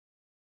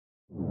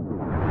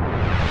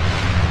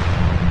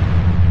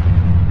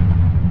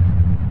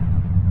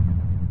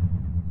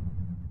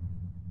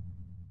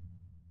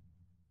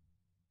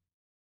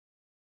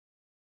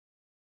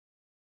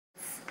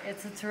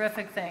it's a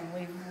terrific thing.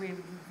 We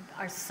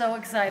are so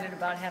excited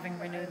about having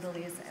renewed the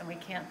lease, and we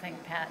can't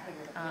thank Pat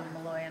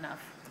Malloy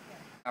enough.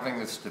 Having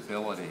the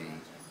stability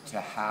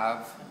to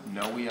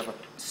know we have a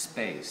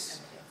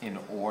space in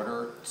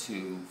order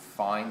to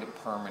find a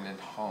permanent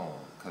home,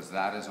 because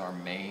that is our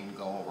main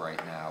goal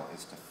right now,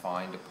 is to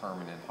find a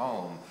permanent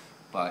home.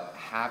 But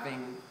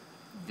having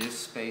this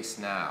space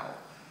now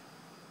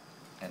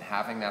and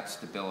having that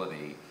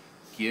stability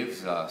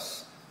gives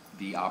us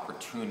the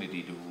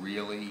opportunity to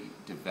really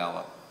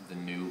develop the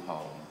new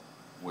home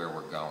where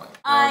we're going.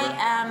 I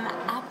am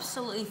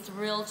absolutely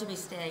thrilled to be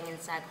staying in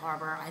Sag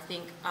Harbor. I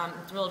think I'm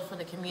thrilled for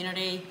the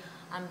community.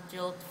 I'm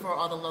thrilled for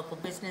all the local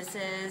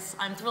businesses.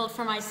 I'm thrilled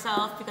for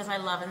myself because I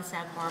live in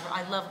Sag Harbor.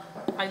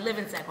 I live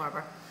in Sag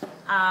Harbor.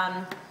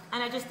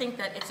 And I just think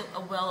that it's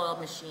a well-oiled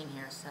machine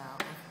here, so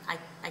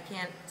I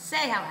can't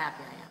say how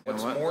happy I am.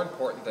 What's more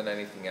important than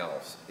anything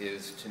else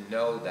is to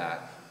know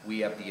that we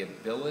have the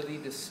ability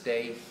to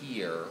stay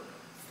here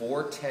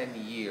for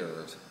 10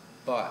 years,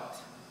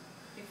 but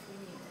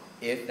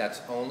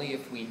that's only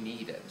if we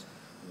need it.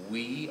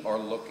 We are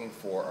looking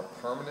for a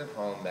permanent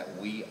home that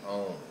we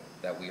own,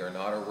 that we are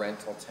not a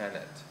rental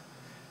tenant.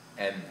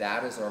 And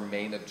that is our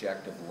main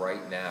objective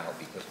right now,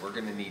 because we're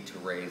going to need to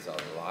raise a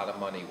lot of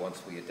money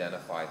once we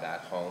identify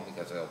that home,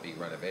 because there'll be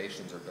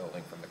renovations or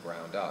building from the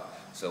ground up.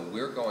 So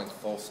we're going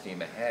full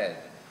steam ahead,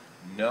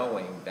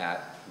 knowing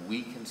that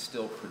we can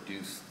still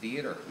produce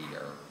theater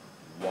here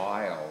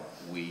while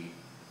we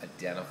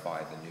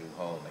identify the new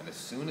home. And as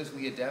soon as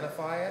we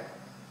identify it,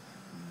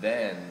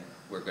 then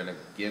we're going to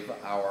give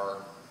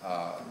our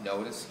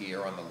notice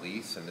here on the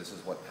lease, and this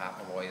is what Pat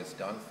Malloy has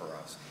done for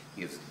us.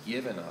 He has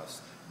given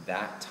us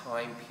that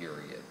time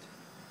period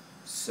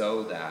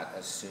so that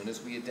as soon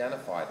as we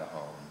identify the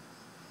home,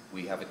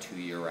 we have a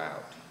 2-year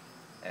out.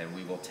 And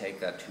we will take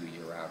that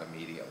 2-year out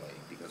immediately,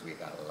 because we've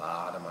got a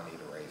lot of money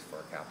to raise for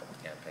a capital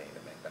campaign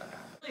to make that happen.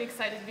 I'm really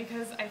excited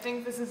because I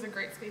think this is a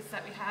great space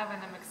that we have,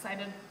 and I'm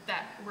excited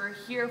that we're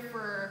here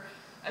for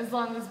as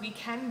long as we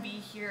can be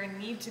here and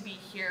need to be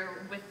here,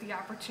 with the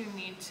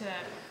opportunity to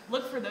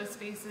look for those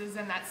spaces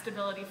and that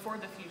stability for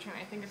the future. And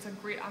I think it's a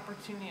great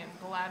opportunity, and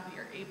I'm glad we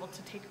are able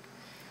to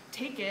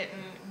take it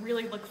and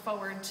really look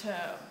forward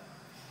to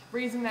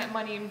raising that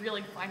money and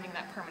really finding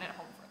that permanent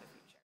home.